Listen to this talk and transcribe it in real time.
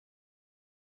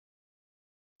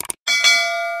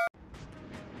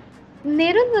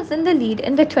Nerul was in the lead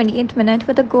in the 28th minute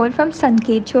with a goal from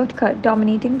Sanket Chotkar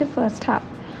dominating the first half.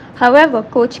 However,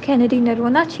 coach Kennedy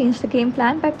Narona changed the game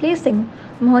plan by placing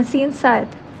Mohsin Saad.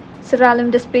 Seraulim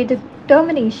displayed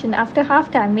determination after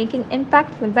halftime, making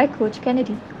impactful by coach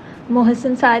Kennedy.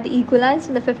 Mohsin Saad equalized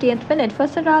in the 50th minute for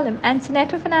Seraulim, and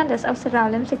Senator Fernandez of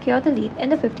Seraulim secured the lead in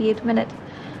the 58th minute.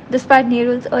 Despite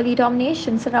Nerul's early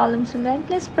domination, Seraulim's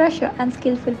relentless pressure and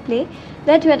skillful play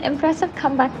led to an impressive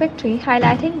comeback victory,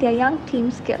 highlighting their young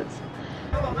team's skills.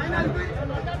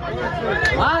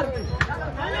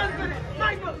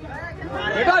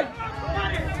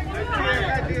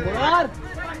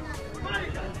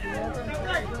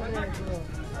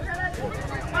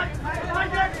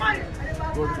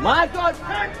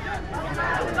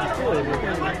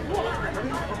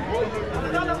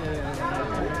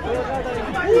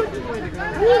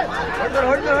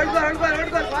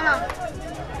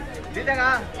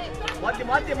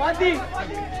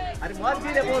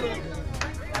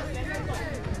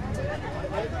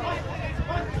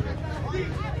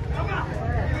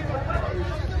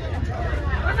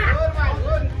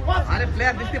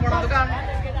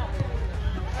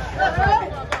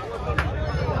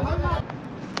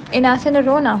 Inasin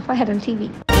Arona for Herald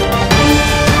TV.